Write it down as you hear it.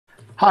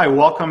Hi,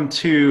 welcome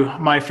to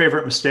My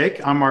Favorite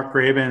Mistake. I'm Mark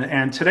Graban,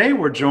 and today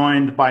we're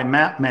joined by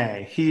Matt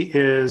May. He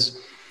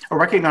is a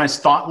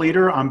recognized thought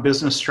leader on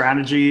business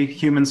strategy,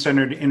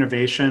 human-centered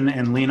innovation,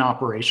 and lean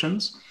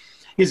operations.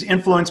 He's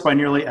influenced by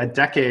nearly a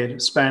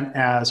decade spent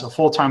as a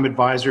full-time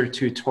advisor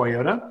to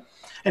Toyota,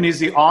 and he's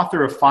the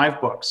author of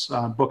 5 books,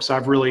 books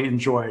I've really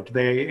enjoyed.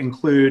 They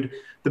include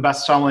the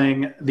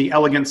best-selling The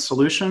Elegant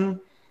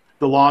Solution,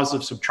 The Laws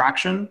of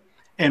Subtraction,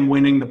 and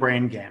Winning the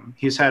Brain Game.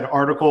 He's had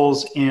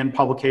articles in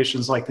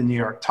publications like the New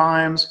York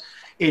Times,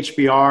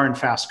 HBR, and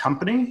Fast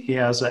Company. He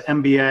has an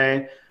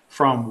MBA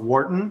from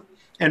Wharton.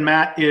 And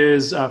Matt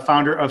is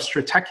founder of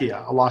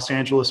Stratechia, a Los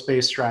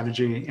Angeles-based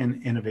strategy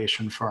and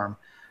innovation firm.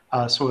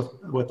 So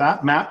with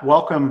that, Matt,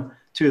 welcome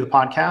to the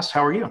podcast.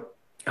 How are you?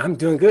 I'm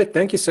doing good.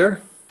 Thank you,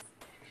 sir.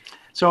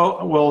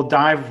 So we'll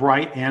dive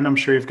right in. I'm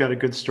sure you've got a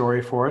good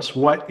story for us.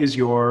 What is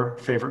your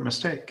favorite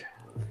mistake?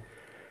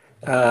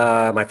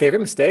 My favorite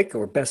mistake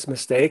or best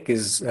mistake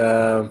is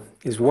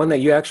one that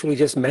you actually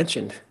just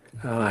mentioned.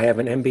 I have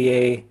an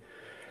MBA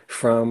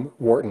from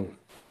Wharton,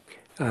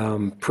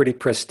 pretty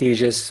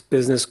prestigious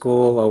business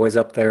school, always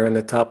up there in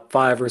the top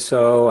 5 or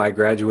so. I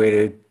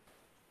graduated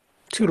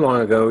too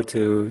long ago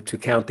to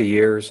count the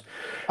years.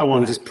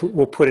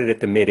 We'll put it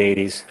at the mid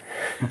 80s.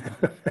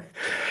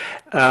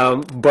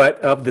 But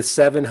of the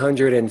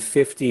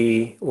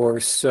 750 or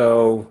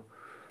so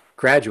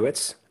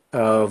graduates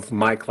of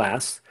my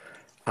class,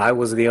 I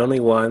was the only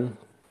one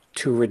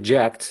to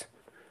reject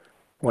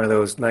one of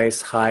those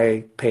nice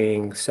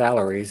high-paying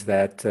salaries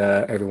that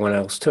everyone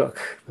else took.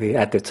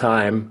 At the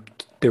time,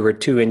 there were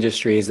 2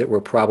 industries that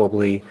were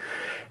probably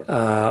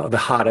the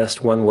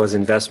hottest. One was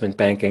investment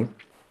banking,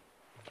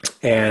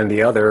 and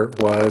the other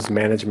was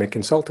management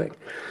consulting.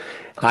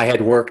 I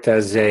had worked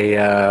as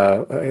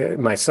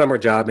my summer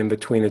job in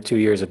between the 2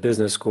 years of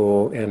business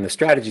school in the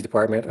strategy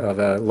department of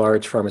a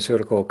large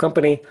pharmaceutical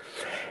company,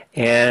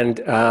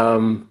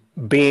 and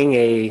being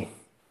a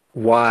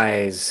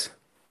wise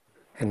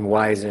and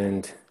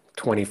wizened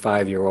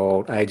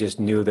 25-year-old, I just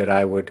knew that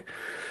I would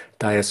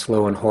die a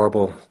slow and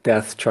horrible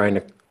death trying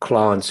to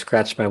claw and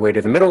scratch my way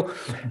to the middle.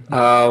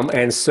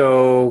 And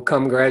so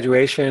come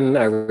graduation,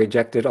 I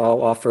rejected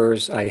all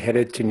offers. I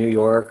headed to New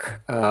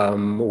York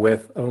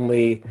with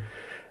only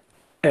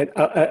an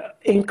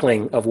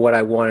inkling of what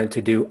I wanted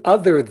to do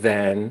other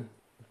than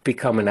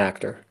become an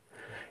actor.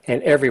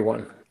 And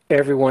everyone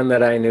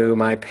that I knew,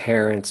 my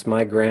parents,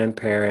 my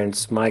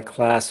grandparents, my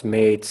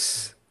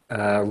classmates,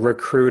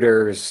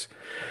 recruiters,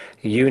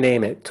 you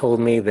name it, told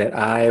me that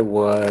I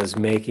was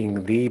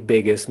making the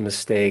biggest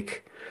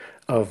mistake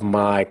of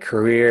my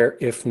career,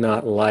 if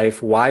not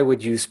life. Why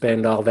would you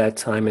spend all that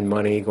time and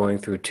money going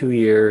through 2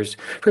 years?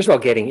 First of all,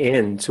 getting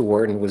into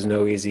Wharton was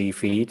no easy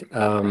feat.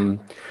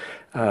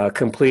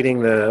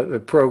 Completing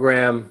the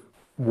program,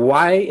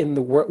 why in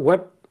the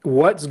world,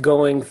 what's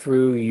going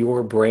through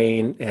your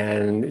brain,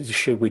 and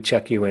should we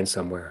check you in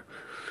somewhere?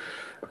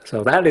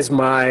 So that is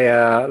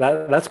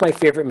that's my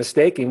favorite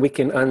mistake, and we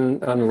can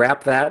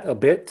unwrap that a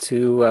bit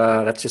to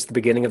that's just the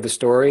beginning of the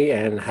story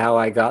and how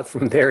I got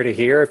from there to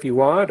here if you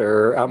want,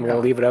 or I'm going to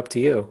leave it up to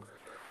you.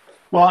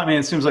 Well, I mean,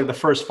 it seems like the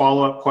first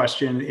follow-up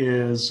question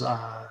is,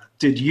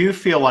 did you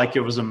feel like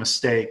it was a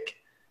mistake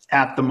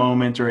at the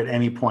moment or at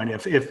any point?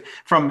 If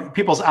from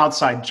people's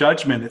outside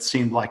judgment, it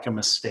seemed like a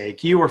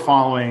mistake, you were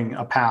following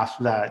a path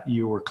that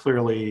you were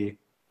clearly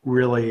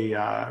really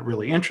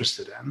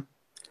interested in.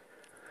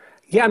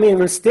 Yeah, I mean,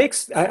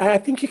 mistakes, I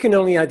think you can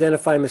only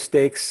identify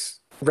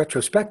mistakes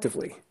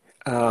retrospectively,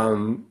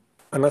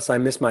 unless I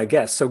miss my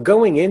guess. So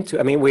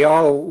we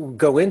all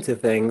go into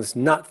things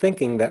not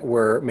thinking that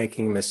we're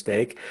making a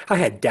mistake. I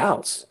had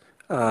doubts,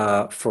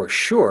 for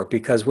sure,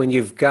 because when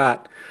you've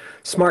got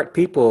smart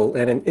people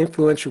and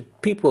influential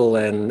people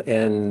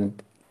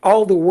and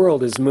all the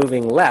world is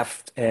moving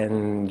left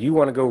and you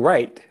want to go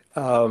right,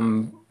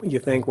 you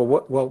think,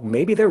 well,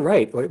 maybe they're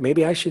right. Or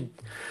maybe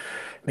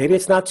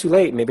it's not too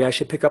late. Maybe I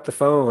should pick up the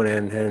phone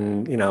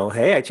and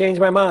hey, I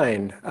changed my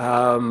mind.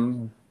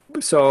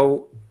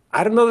 So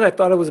I don't know that I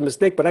thought it was a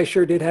mistake, but I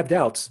sure did have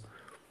doubts.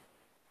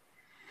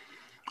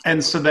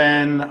 And so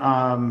then,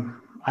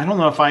 I don't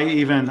know if I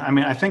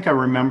think I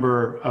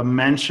remember a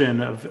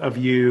mention of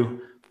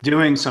you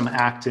doing some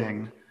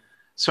acting.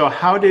 So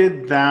how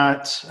did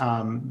that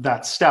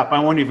step, I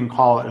won't even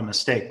call it a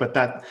mistake, but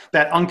that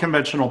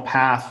unconventional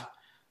path,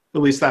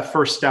 at least that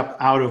first step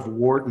out of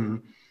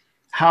Wharton,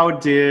 how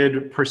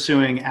did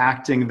pursuing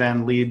acting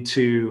then lead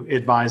to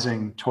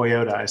advising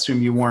Toyota? I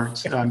assume you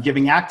weren't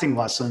giving acting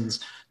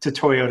lessons to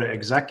Toyota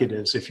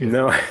executives, if you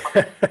no.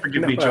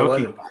 Forgive me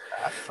joking about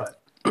that.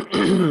 But.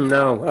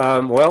 No,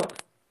 well,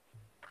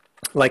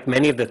 like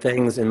many of the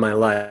things in my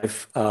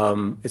life,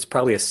 it's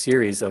probably a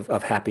series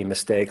of happy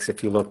mistakes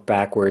if you look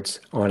backwards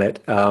on it.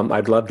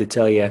 I'd love to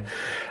tell you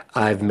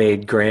I've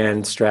made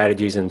grand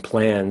strategies and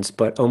plans,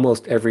 but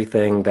almost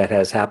everything that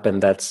has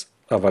happened that's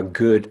of a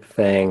good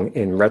thing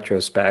in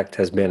retrospect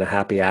has been a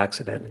happy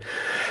accident.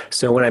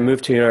 So when I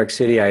moved to New York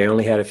City, I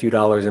only had a few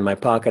dollars in my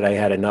pocket. I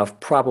had enough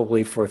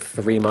probably for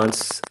 3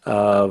 months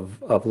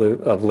of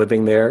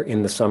living there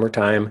in the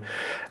summertime.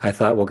 I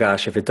thought, well,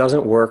 gosh, if it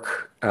doesn't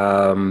work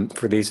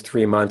for these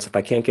 3 months, if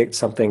I can't get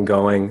something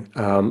going,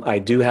 I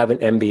do have an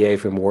MBA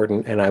from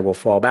Wharton and I will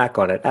fall back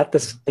on it. At the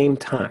same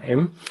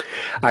time,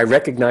 I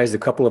recognized a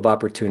couple of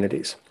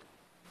opportunities.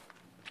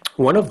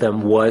 One of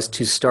them was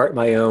to start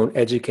my own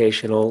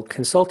educational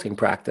consulting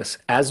practice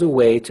as a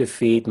way to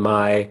feed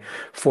my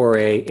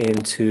foray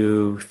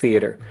into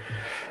theater.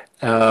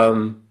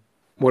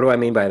 What do I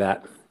mean by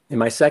that? In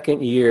my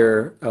second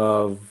year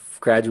of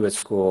graduate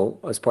school,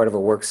 as part of a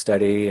work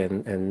study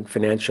and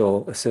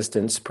financial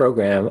assistance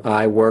program,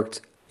 I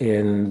worked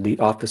in the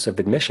Office of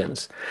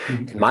Admissions.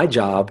 Mm-hmm. My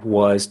job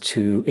was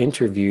to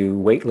interview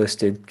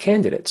waitlisted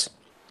candidates.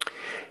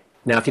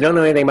 Now, if you don't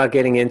know anything about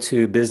getting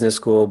into business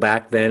school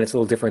back then, it's a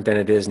little different than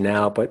it is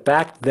now. But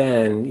back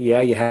then,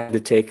 yeah, you had to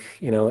take,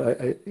 a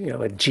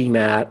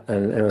GMAT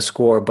and a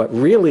score. But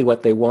really,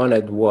 what they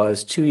wanted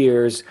was 2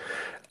 years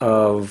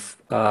of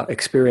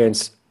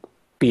experience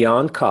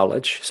beyond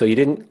college. So you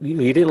didn't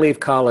leave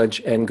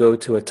college and go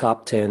to a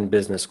top 10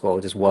 business school.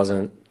 It just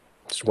wasn't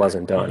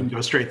done. You can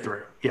go straight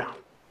through. Yeah.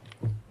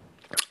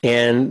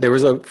 And there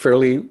was a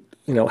fairly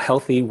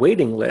healthy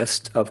waiting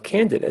list of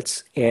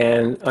candidates,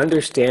 and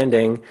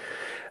understanding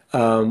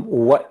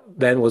what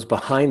then was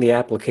behind the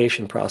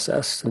application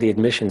process, the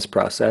admissions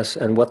process,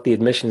 and what the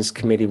admissions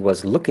committee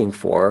was looking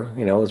for.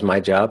 It was my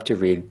job to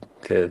read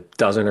the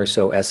dozen or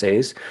so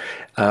essays.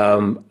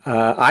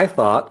 I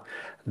thought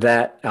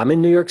that I'm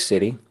in New York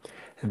City.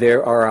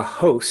 There are a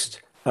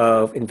host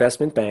of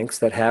investment banks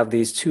that have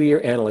these 2-year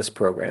analyst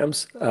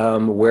programs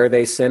where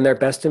they send their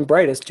best and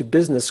brightest to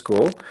business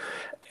school,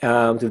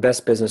 to the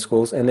best business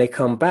schools, and they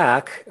come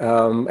back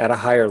at a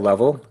higher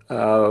level,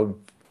 but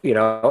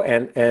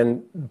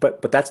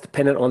that's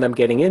dependent on them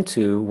getting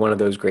into one of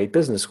those great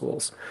business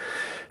schools.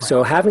 Right.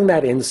 So having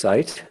that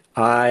insight,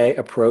 I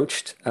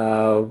approached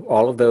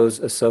all of those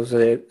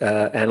associate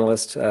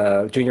analyst,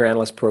 junior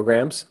analyst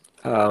programs,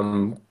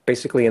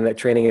 basically in that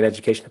training and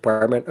education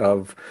department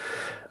of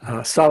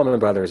Salomon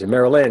Brothers and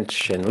Merrill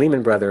Lynch and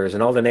Lehman Brothers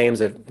and all the names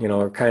that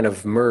are kind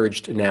of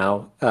merged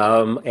now,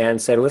 and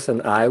said,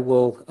 listen, I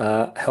will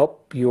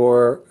help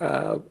your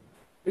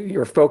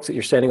folks that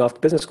you're sending off to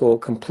business school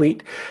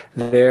complete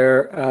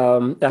their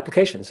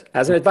applications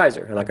as an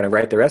advisor. I'm not going to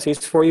write their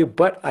essays for you,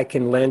 but I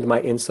can lend my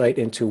insight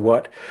into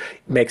what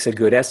makes a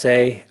good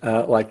essay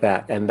like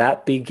that. And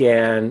that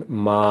began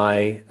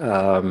my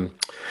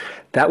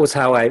that was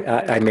how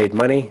I made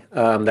money.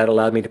 That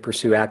allowed me to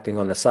pursue acting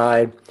on the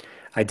side.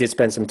 I did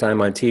spend some time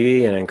on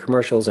TV and in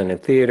commercials and in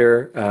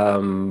theater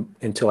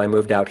until I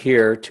moved out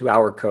here to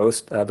our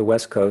coast, the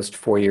West Coast,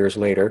 4 years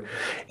later.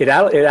 It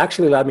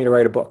actually allowed me to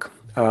write a book.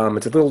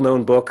 It's a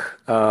little-known book,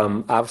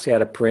 obviously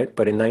out of print,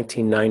 but in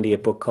 1990, a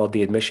book called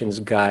The Admissions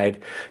Guide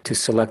to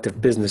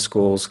Selective Business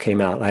Schools came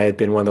out. I had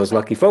been one of those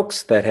lucky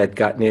folks that had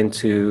gotten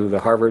into the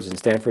Harvards and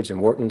Stanfords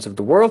and Whartons of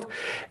the world,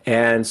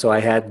 and so I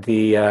had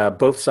the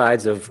both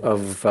sides of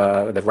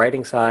the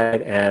writing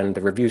side and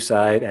the review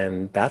side,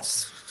 and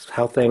that's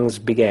how things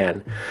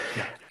began.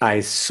 I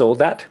sold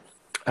that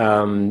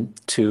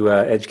to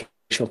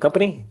educational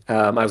company.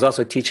 I was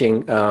also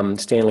teaching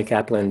Stanley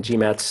Kaplan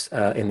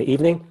GMATs in the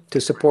evening to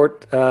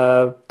support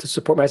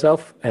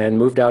myself, and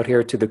moved out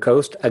here to the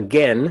coast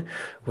again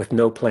with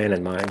no plan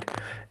in mind.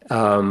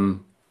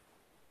 And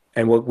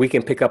we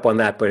can pick up on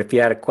that. But if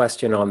you had a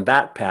question on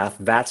that path,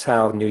 that's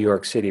how New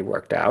York City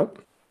worked out.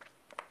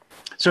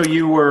 So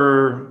you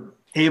were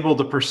able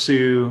to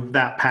pursue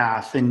that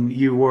path, and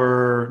you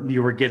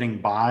were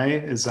getting by.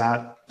 Is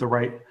that the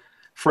right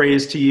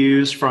phrase to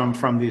use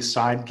from these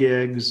side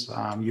gigs?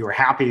 You were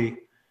happy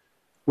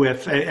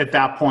with, at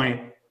that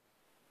point,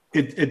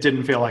 it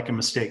didn't feel like a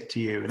mistake to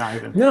you. Not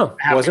even. No,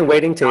 wasn't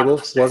waiting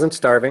tables, wasn't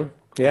starving.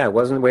 Yeah,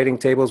 wasn't waiting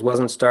tables,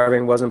 wasn't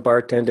starving, wasn't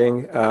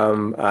bartending.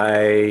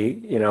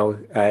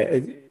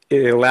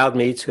 It allowed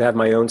me to have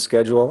my own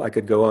schedule. I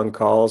could go on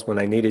calls when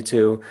I needed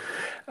to.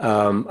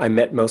 I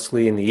met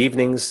mostly in the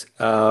evenings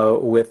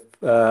with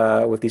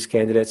these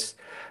candidates,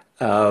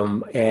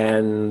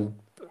 and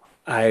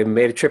I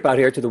made a trip out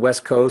here to the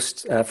West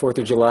Coast, 4th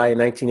of July in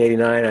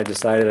 1989. I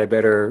decided I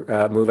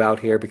better move out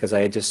here because I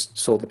had just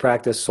sold the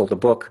practice, sold the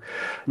book.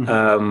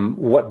 Mm-hmm.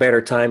 What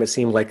better time? It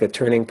seemed like a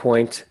turning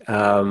point.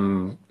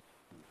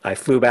 I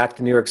flew back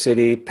to New York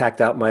City, packed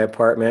out my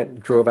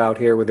apartment, drove out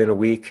here within a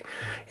week,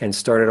 and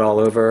started all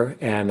over.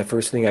 And the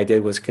first thing I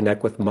did was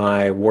connect with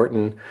my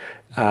Wharton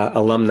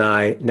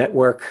alumni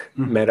network,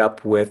 mm-hmm. met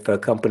up with a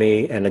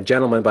company and a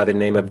gentleman by the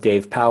name of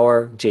Dave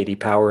Power, J.D.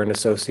 Power and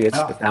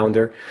Associates, the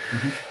founder.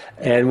 Mm-hmm.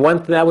 And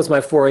that was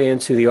my foray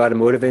into the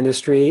automotive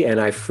industry, and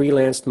I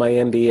freelanced my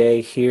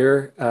MBA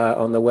here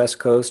on the West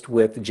Coast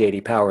with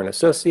J.D. Power and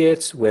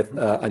Associates, with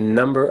a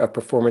number of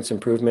performance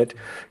improvement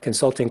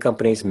consulting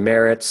companies,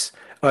 Merits,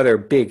 other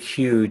big,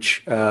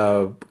 huge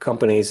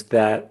companies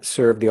that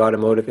served the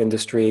automotive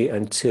industry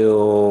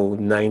until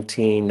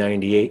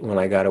 1998 when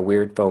I got a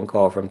weird phone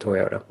call from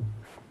Toyota.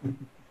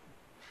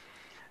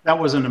 That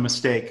wasn't a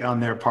mistake on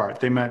their part.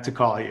 They meant to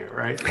call you,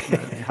 right?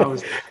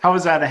 How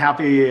was that a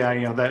happy?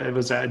 That it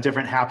was a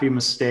different happy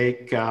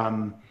mistake.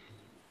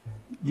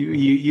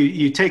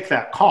 You take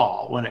that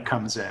call when it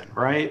comes in,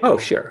 right? Oh,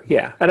 sure.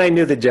 Yeah. And I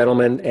knew the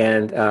gentleman,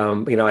 and,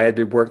 I had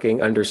been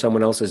working under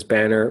someone else's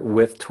banner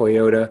with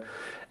Toyota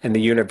and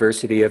the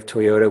University of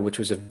Toyota, which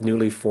was a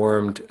newly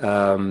formed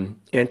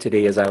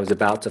entity, as I was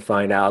about to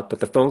find out. But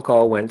the phone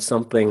call went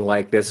something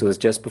like this. It was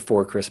just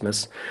before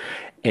Christmas.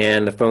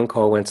 And the phone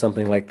call went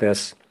something like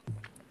this.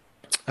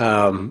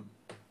 Mr.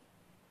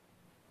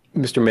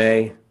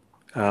 May,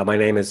 my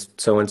name is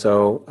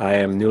so-and-so. I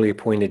am newly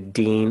appointed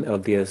Dean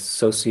of the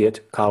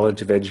Associate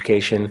College of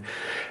Education,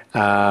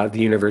 the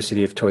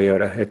University of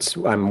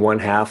Toyota. I'm one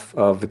half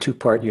of the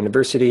two-part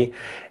university.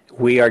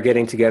 We are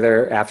getting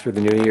together after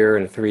the new year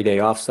in a 3-day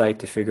offsite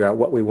to figure out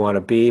what we want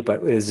to be,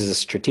 but this is a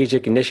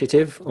strategic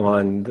initiative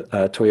on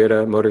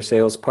Toyota Motor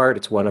Sales' part.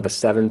 It's one of a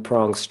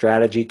 7-pronged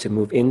strategy to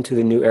move into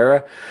the new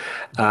era.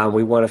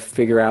 We want to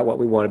figure out what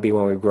we want to be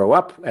when we grow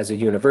up as a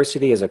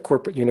university, as a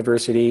corporate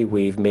university.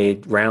 We've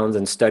made rounds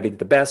and studied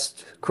the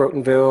best,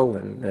 Crotonville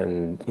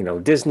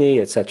and Disney,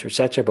 et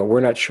cetera, but we're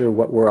not sure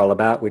what we're all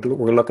about.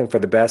 We're looking for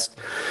the best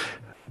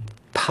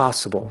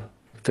possible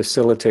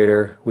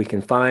facilitator we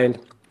can find.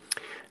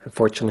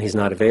 Unfortunately, he's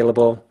not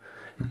available.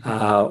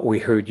 We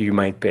heard you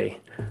might be,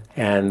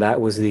 and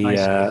that was the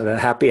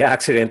happy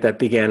accident that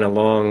began a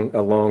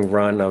long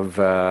run of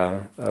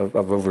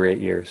over 8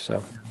 years.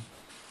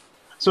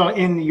 So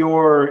in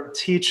your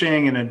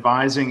teaching and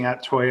advising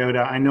at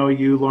Toyota, I know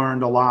you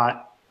learned a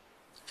lot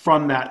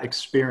from that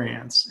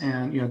experience.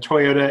 And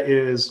Toyota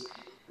is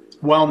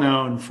well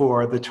known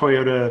for the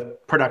Toyota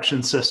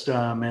production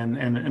system and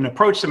an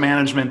approach to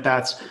management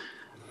that's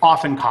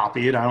often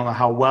copied. I don't know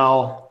how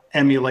well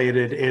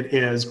emulated it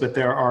is, but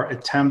there are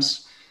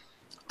attempts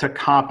to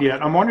copy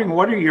it. I'm wondering,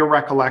 what are your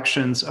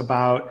recollections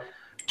about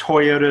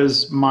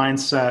Toyota's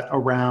mindset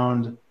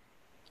around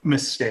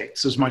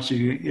mistakes, as much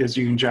as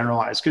you can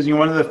generalize? Because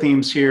one of the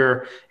themes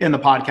here in the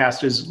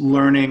podcast is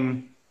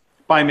learning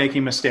by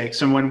making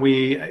mistakes. And when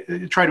we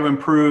try to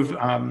improve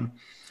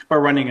by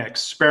running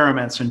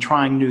experiments and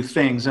trying new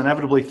things,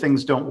 inevitably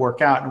things don't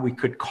work out, and we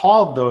could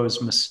call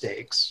those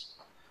mistakes.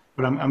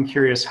 But I'm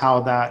curious how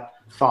that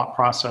thought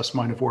process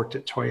might have worked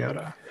at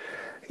Toyota.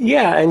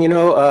 Yeah, and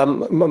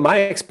my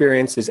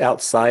experience is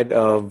outside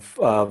of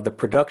the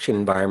production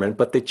environment,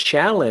 but the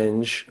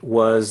challenge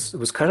was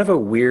kind of a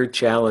weird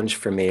challenge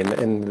for me.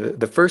 And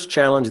the first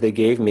challenge they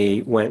gave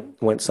me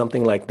went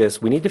something like this: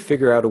 we need to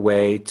figure out a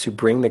way to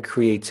bring the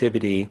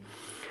creativity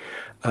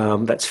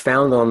that's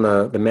found on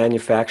the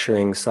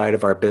manufacturing side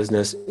of our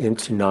business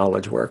into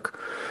knowledge work.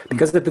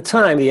 Because at the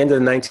time, the end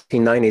of the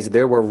 1990s,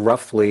 there were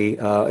roughly,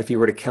 if you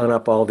were to count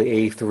up all the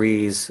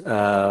A3s,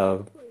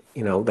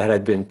 that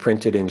had been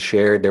printed and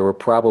shared, there were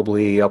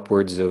probably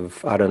upwards of,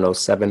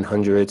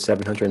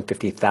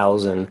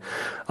 750,000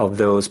 of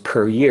those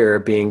per year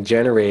being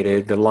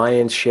generated. The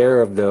lion's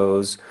share of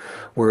those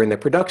were in the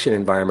production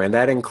environment. And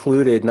that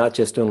included not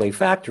just only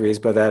factories,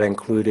 but that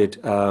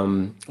included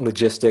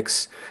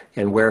logistics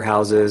and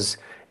warehouses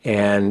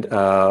and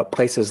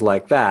places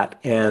like that.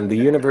 And the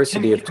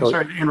University of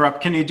Sorry to interrupt.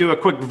 Can you do a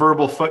quick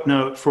verbal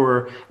footnote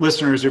for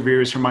listeners or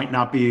viewers who might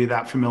not be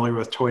that familiar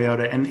with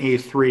Toyota? An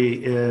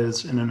A3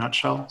 is, in a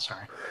nutshell?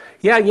 Sorry.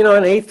 Yeah, an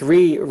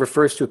A3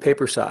 refers to a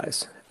paper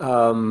size.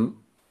 Back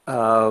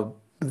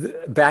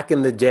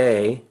in the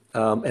day,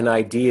 an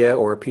idea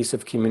or a piece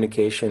of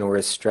communication or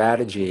a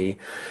strategy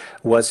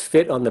was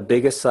fit on the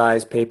biggest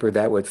size paper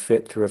that would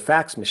fit through a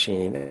fax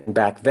machine. And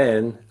back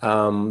then,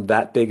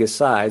 that biggest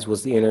size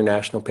was the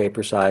international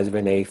paper size of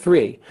an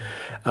A3.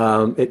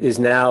 It is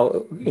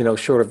now,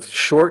 sort of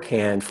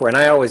shorthand for, and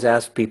I always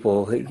ask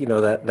people,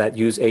 that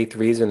use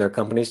A3s in their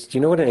companies, do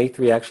you know what an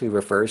A3 actually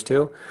refers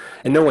to?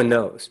 And no one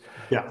knows.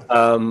 Yeah.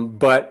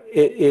 But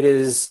it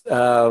is,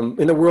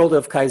 in the world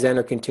of Kaizen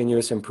or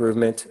continuous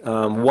improvement,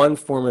 one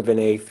form of an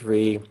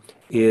A3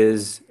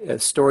 is a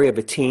story of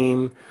a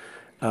team.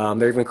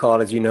 They're even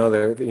called, as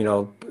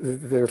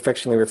they're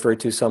affectionately referred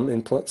to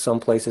in some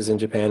places in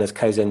Japan as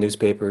Kaizen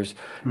newspapers.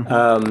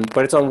 Mm-hmm.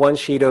 But it's on one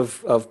sheet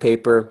of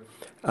paper.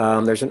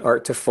 There's an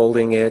art to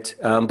folding it,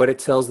 but it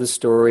tells the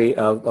story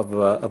of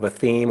a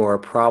theme or a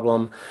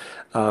problem,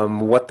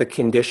 what the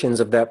conditions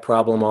of that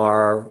problem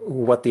are,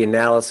 what the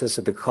analysis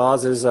of the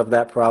causes of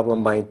that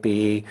problem might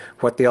be,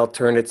 what the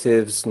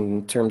alternatives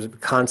in terms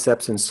of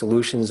concepts and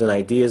solutions and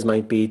ideas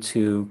might be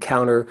to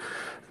counter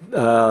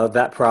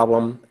that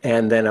problem,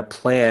 and then a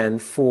plan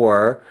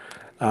for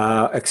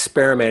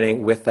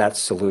experimenting with that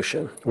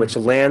solution, which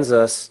lands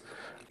us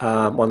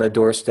on the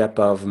doorstep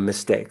of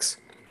mistakes.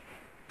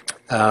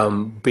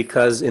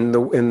 Because in the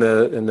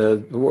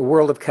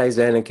world of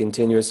Kaizen and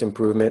continuous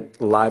improvement,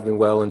 alive and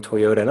well in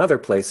Toyota and other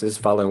places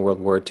following World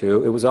War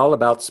II, it was all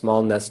about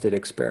small nested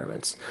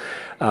experiments,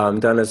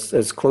 done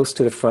as close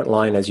to the front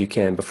line as you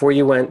can. Before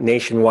you went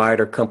nationwide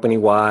or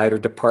company-wide or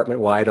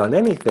department-wide on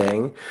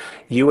anything,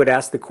 you would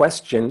ask the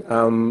question,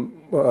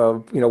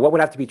 what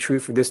would have to be true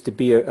for this to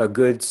be a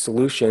good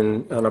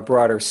solution on a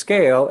broader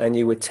scale, and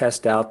you would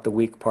test out the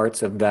weak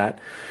parts of that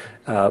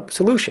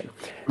solution.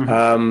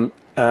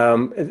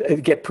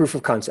 Get proof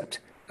of concept,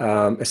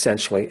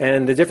 essentially.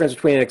 And the difference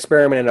between an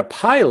experiment and a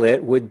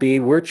pilot would be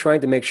we're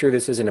trying to make sure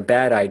this isn't a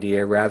bad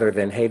idea rather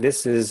than, hey,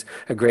 this is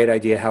a great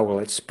idea, how will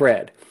it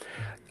spread?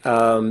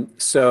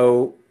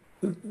 So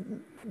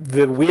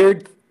the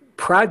weird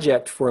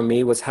project for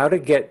me was how to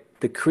get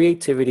the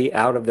creativity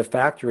out of the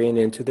factory and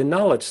into the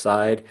knowledge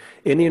side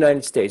in the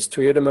United States.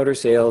 Toyota Motor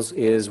Sales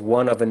is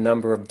one of a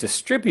number of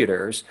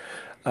distributors,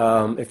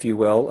 if you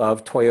will,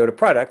 of Toyota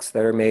products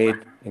that are made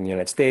in the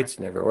United States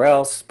and everywhere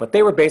else. But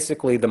they were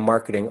basically the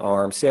marketing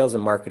arm, sales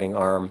and marketing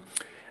arm,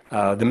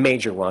 the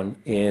major one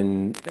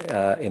in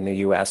the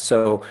U.S.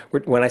 So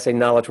when I say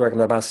knowledge work, I'm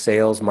talking about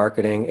sales,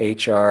 marketing,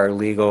 HR,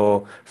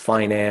 legal,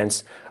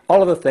 finance,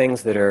 all of the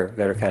things that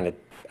are kind of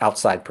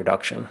outside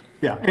production.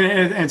 Yeah,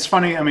 and it's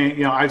funny. I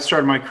mean, I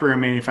started my career in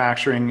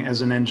manufacturing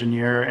as an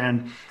engineer,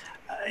 and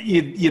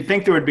you'd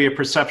think there would be a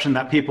perception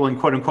that people in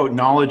quote unquote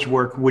knowledge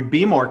work would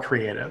be more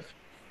creative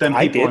than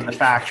people in the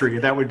factory.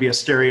 That would be a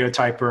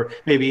stereotype, or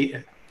maybe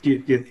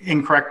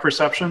incorrect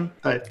perception.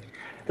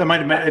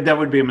 That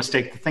would be a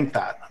mistake to think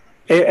that.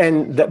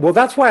 Well,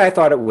 that's why I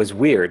thought it was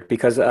weird,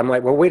 because I'm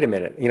like, well, wait a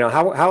minute.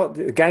 How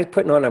the guy's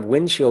putting on a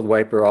windshield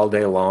wiper all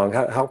day long.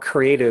 How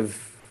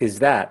creative is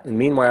that? And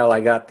meanwhile, I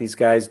got these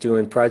guys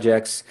doing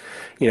projects,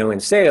 in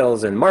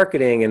sales and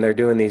marketing, and they're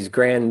doing these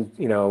grand,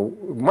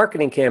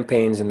 marketing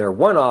campaigns, and they're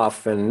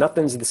one-off, and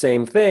nothing's the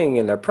same thing,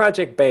 and they're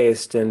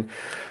project-based. And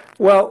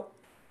well,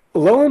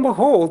 lo and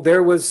behold,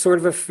 there was sort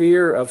of a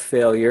fear of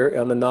failure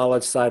on the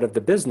knowledge side of the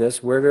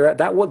business, where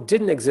that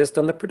didn't exist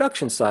on the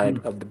production side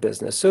of the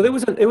business. So it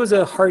was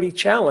a hearty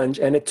challenge,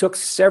 and it took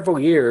several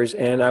years.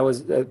 And I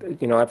was,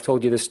 I've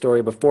told you this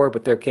story before,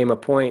 but there came a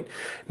point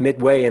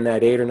midway in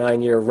that 8 or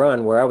 9 year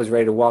run where I was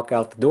ready to walk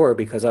out the door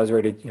because I was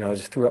ready to, I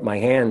just threw up my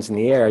hands in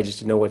the air. I just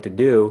didn't know what to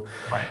do.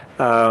 Right.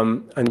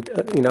 And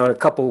a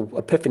couple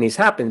epiphanies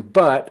happened.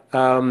 But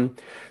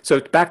so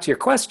back to your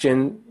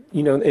question,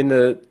 in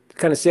the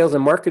kind of sales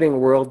and marketing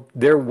world,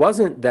 there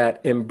wasn't that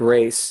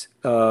embrace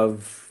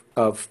of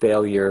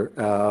failure.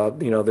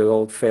 The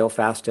old fail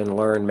fast and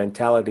learn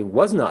mentality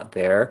was not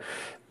there.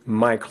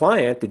 My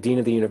client, the dean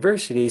of the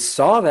university,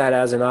 saw that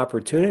as an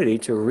opportunity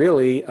to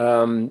really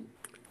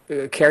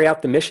carry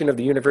out the mission of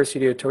the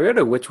University of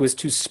Toyota, which was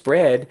to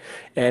spread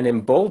and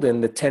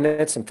embolden the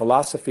tenets and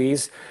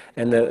philosophies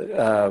and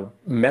the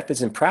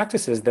methods and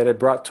practices that had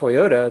brought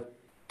Toyota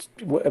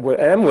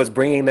and was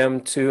bringing them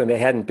to, and they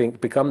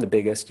hadn't become the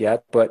biggest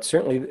yet, but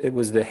certainly it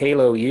was the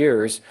halo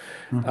years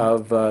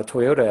of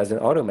Toyota as an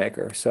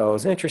automaker. So it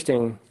was an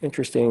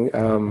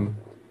interesting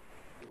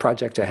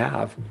project to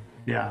have.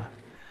 Yeah.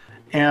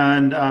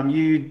 And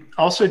you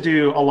also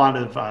do a lot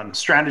of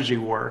strategy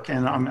work,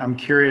 and I'm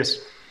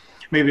curious,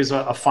 maybe as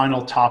a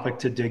final topic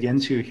to dig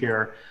into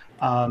here,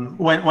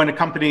 when a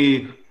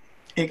company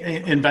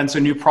invents a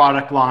new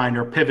product line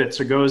or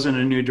pivots or goes in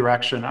a new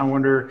direction, I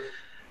wonder,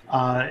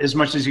 as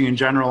much as you can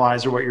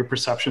generalize or what your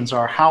perceptions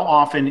are, how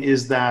often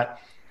is that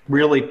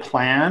really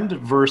planned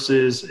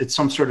versus it's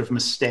some sort of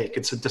mistake?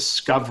 It's a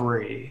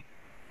discovery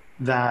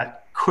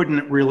that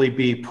couldn't really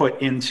be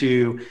put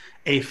into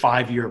a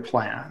 5-year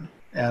plan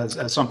as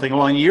something,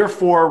 well, in year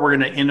 4, we're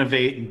going to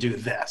innovate and do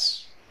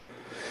this.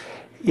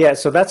 Yeah,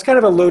 so that's kind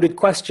of a loaded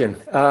question,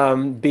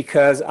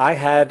 because I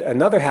had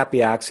another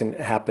happy accident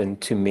happen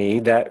to me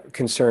that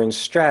concerns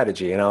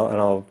strategy, and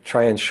I'll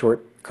try and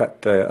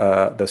shortcut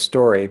the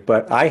story.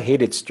 But I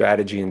hated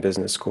strategy in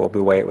business school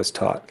the way it was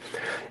taught.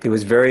 It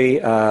was very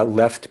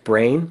left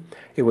brain.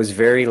 It was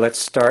very, let's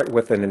start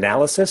with an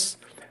analysis,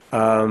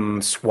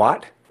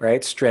 SWOT,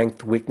 right?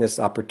 Strength, weakness,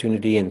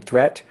 opportunity, and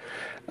threat.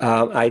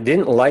 I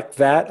didn't like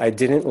that.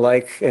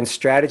 And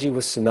strategy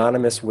was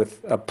synonymous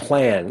with a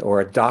plan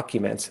or a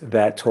document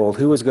that told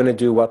who was going to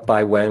do what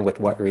by when with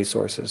what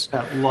resources.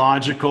 That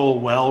logical,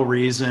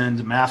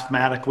 well-reasoned,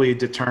 mathematically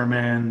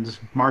determined,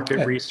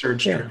 market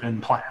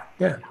research-driven plan.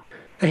 Yeah.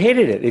 I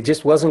hated it. It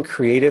just wasn't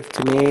creative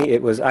to me.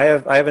 It was, I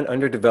have an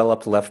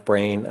underdeveloped left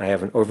brain. I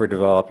have an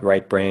overdeveloped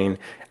right brain.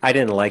 I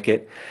didn't like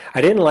it.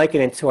 I didn't like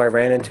it until I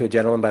ran into a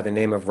gentleman by the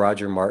name of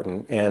Roger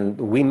Martin. And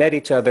we met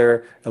each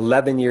other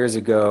 11 years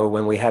ago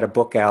when we had a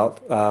book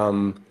out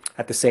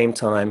at the same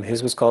time.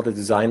 His was called The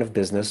Design of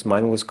Business.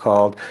 Mine was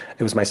called,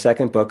 it was my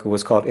second book. It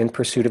was called In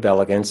Pursuit of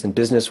Elegance. And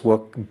Business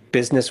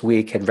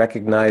Week had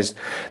recognized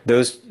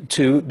those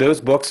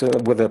books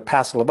with a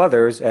passel of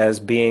others as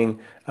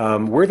being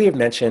worthy of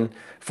mention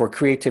for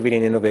creativity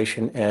and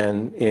innovation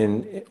and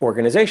in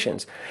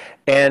organizations.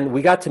 And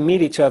we got to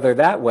meet each other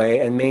that way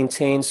and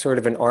maintain sort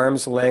of an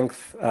arm's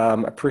length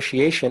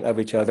appreciation of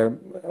each other.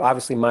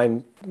 Obviously,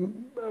 mine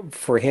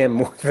for him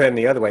more than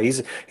the other way.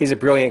 He's a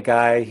brilliant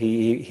guy.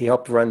 He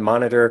helped run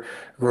Monitor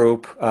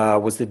Group,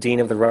 was the dean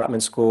of the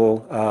Rotman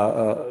School,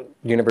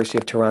 University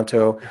of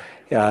Toronto.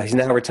 He's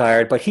now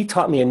retired, but he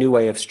taught me a new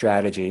way of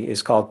strategy.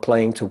 It's called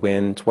playing to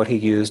win. It's what he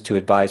used to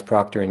advise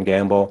Procter and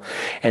Gamble.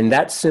 And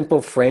that simple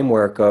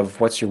framework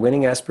of what's your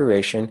winning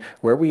aspiration,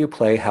 where will you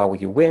play, how will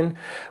you win,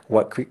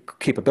 what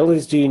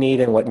capabilities do you need,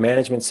 and what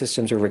management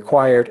systems are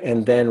required,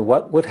 and then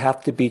what would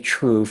have to be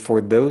true for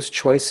those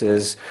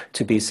choices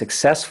to be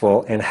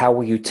successful, and how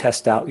will you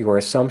test out your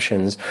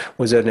assumptions,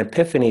 was an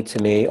epiphany to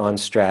me on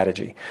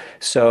strategy.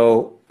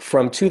 So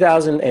from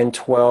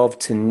 2012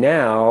 to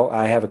now,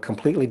 I have a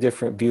completely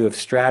different view of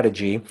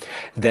strategy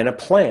than a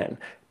plan.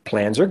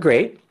 Plans are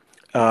great.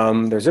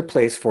 There's a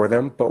place for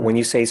them. But when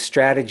you say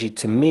strategy,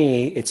 to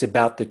me, it's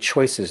about the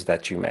choices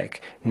that you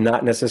make,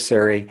 not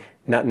necessarily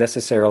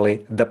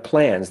the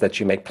plans that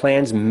you make.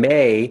 Plans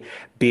may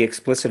be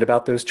explicit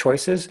about those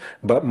choices,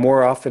 but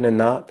more often than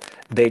not,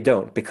 they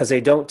don't, because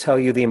they don't tell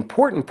you the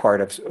important part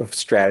of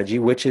strategy,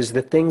 which is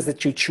the things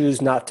that you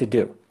choose not to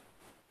do.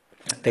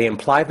 They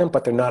imply them,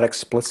 but they're not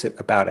explicit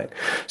about it.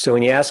 So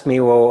when you ask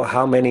me, well,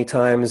 how many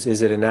times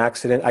is it an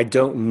accident? I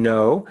don't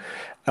know.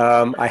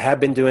 I have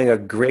been doing a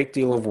great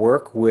deal of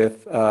work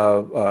with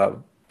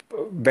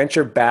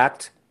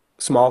venture-backed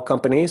small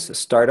companies,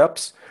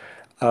 startups,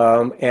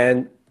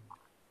 and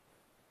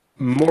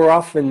more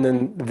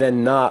often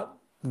than not,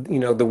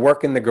 the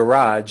work in the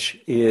garage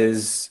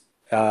is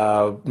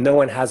no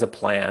one has a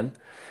plan.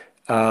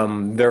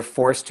 They're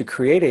forced to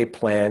create a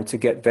plan to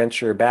get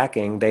venture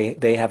backing.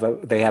 They have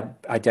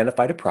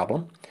identified a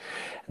problem.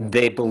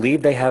 They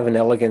believe they have an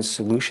elegant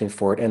solution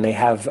for it, and they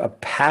have a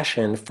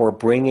passion for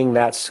bringing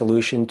that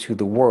solution to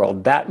the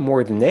world. That,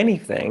 more than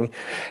anything,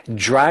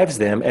 drives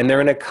them, and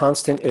they're in a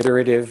constant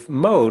iterative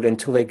mode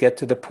until they get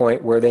to the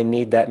point where they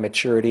need that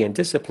maturity and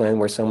discipline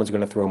where someone's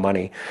going to throw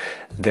money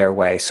their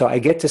way. So I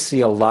get to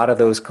see a lot of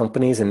those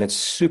companies, and it's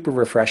super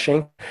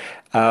refreshing.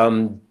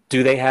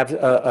 Do they have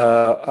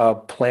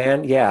a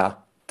plan? Yeah.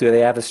 Do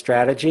they have a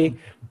strategy?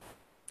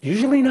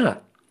 Usually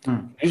not.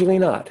 Usually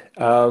not.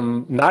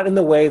 Not in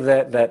the way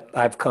that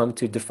I've come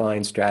to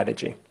define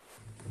strategy.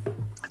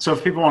 So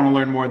if people want to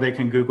learn more, they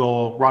can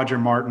Google Roger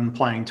Martin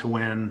playing to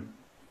win.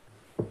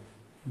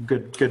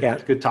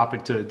 Good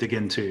topic to dig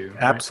into.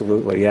 Right?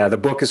 Absolutely. Yeah. The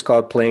book is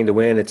called Playing to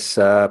Win. It's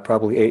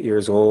probably 8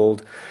 years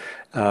old.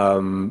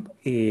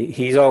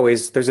 He's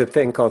always, there's a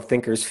thing called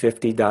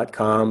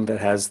thinkers50.com that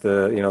has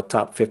the,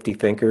 top 50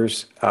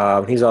 thinkers.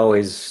 He's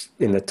always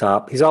in the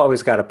top. He's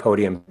always got a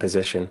podium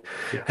position.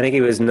 Yeah. I think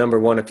he was number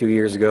 1 a few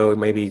years ago,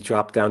 maybe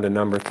dropped down to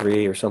number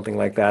 3 or something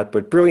like that.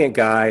 But brilliant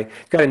guy.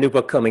 Got a new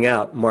book coming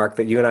out, Mark,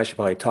 that you and I should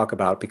probably talk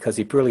about, because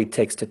he really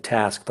takes to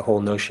task the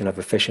whole notion of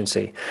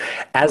efficiency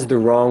as the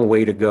wrong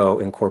way to go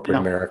in corporate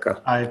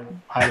America.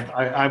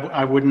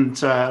 I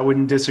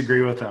wouldn't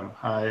disagree with him.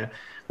 I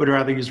would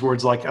rather use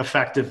words like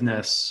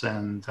effectiveness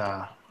and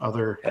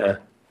other. Yeah,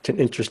 it's an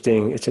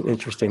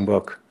interesting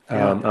book.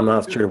 I'm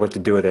not sure what to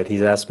do with it.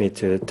 He's asked me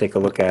to take a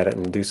look at it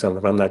and do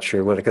something, but I'm not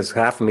sure what, because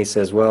half of me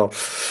says, well,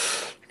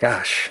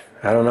 gosh,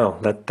 I don't know.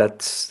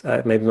 That's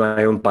maybe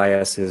my own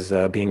bias is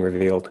being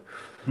revealed.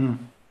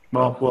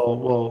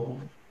 Well,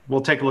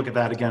 we'll take a look at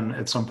that again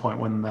at some point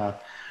when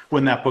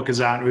that book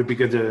is out. It would be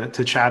good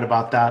to chat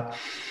about that.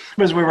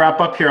 But as we wrap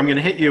up here, I'm going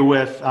to hit you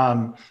with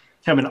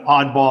kind of an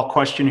oddball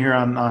question here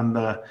on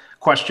the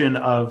question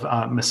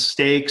of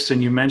mistakes.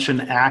 And you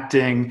mentioned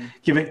acting.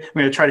 I'm going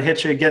to try to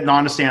hit you, get an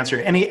honest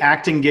answer. Any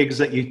acting gigs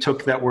that you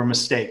took that were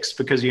mistakes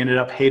because you ended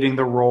up hating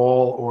the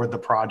role or the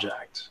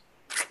project?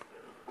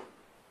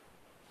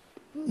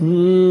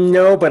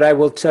 No, but I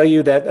will tell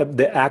you that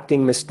the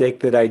acting mistake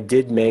that I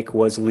did make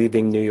was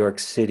leaving New York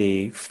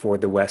City for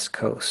the West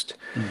Coast.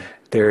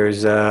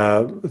 There's,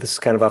 this is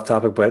kind of off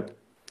topic, but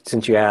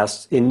since you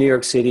asked, in New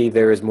York City,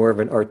 there is more of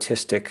an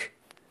artistic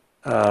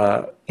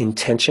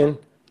intention,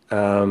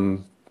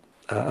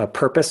 a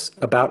purpose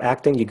about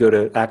acting. You go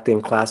to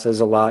acting classes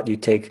a lot. You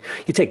take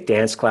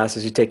dance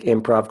classes, you take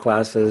improv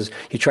classes,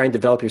 you try and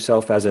develop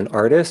yourself as an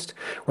artist.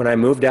 When I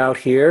moved out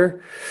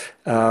here,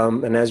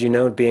 and as you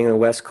know, being a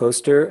West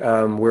Coaster,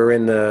 we're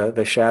in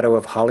the shadow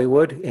of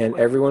Hollywood, and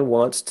everyone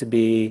wants to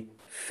be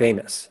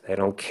famous. They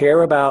don't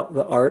care about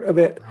the art of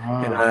it.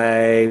 And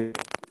I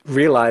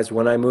realized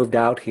when I moved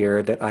out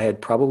here that I had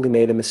probably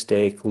made a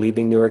mistake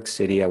leaving New York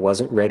City. I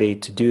wasn't ready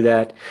to do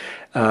that.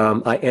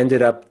 I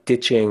ended up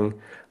ditching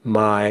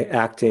my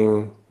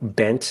acting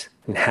bent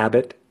and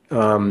habit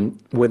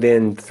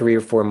within 3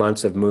 or 4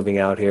 months of moving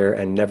out here,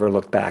 and never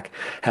looked back.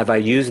 Have I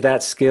used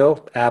that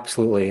skill?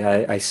 Absolutely.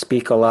 I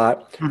speak a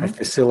lot. I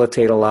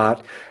facilitate a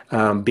lot.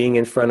 Being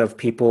in front of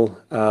people,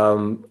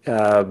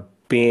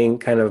 being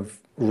kind of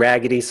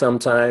raggedy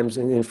sometimes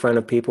in front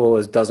of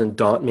people doesn't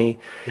daunt me.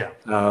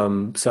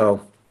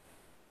 So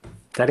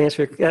that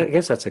answer, I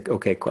guess that's an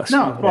okay question.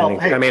 No, well,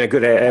 I mean,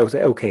 it was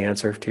an okay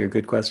answer to your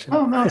good question.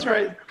 Oh, no, that's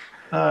right.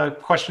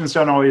 Questions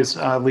don't always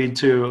lead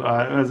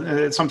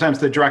to, sometimes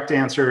the direct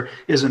answer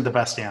isn't the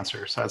best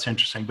answer. So that's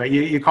interesting. But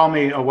you call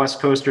me a West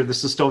Coaster.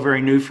 This is still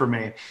very new for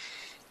me.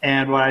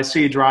 And what I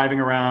see driving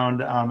around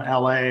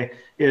LA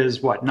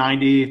is what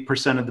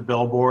 90% of the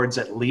billboards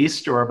at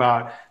least are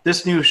about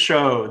this new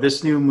show,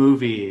 this new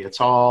movie. It's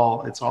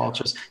all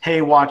just,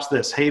 hey, watch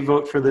this, hey,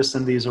 vote for this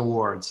in these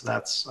awards.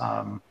 That's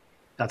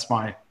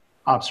my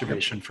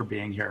observation for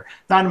being here.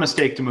 Not a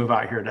mistake to move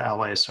out here to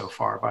LA so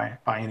far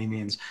by any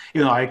means.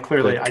 You know,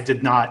 I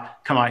did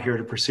not come out here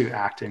to pursue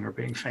acting or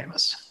being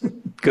famous.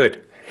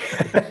 Good.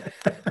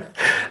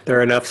 There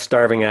are enough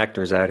starving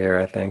actors out here,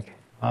 I think.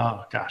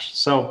 Oh gosh.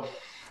 So,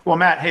 well,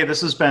 Matt, hey,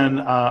 this has been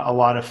a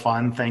lot of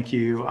fun. Thank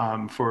you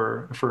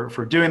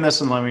for doing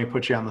this and letting me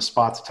put you on the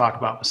spot to talk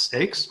about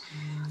mistakes.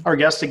 Our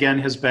guest again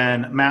has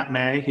been Matt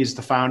May. He's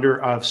the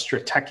founder of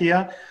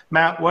Stratechia.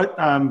 Matt, what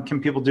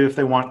can people do if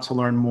they want to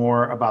learn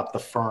more about the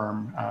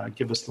firm?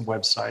 Give us the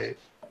website.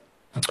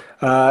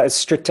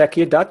 It's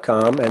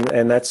stratechia.com,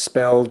 and that's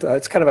spelled,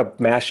 it's kind of a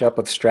mashup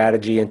of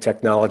strategy and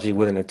technology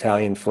with an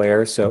Italian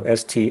flair. So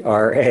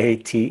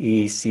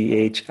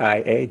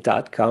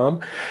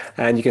stratechia.com.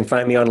 And you can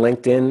find me on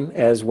LinkedIn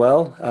as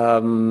well.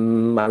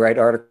 I write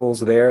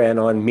articles there and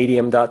on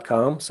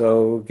medium.com.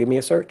 So give me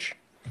a search.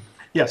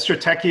 Yeah,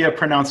 Stratechia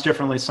pronounced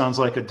differently sounds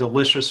like a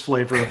delicious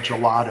flavor of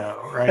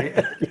gelato,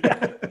 right?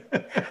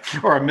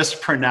 Or a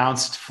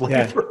mispronounced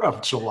flavor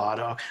of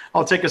gelato.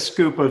 I'll take a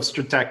scoop of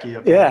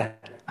Stratechia. Yeah.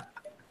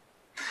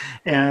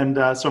 And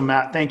so,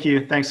 Matt, thank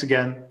you. Thanks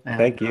again. And,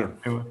 thank you.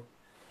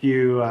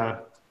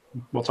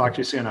 We'll talk to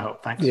you soon, I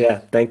hope. Thanks. Yeah,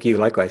 thank you.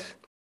 Likewise.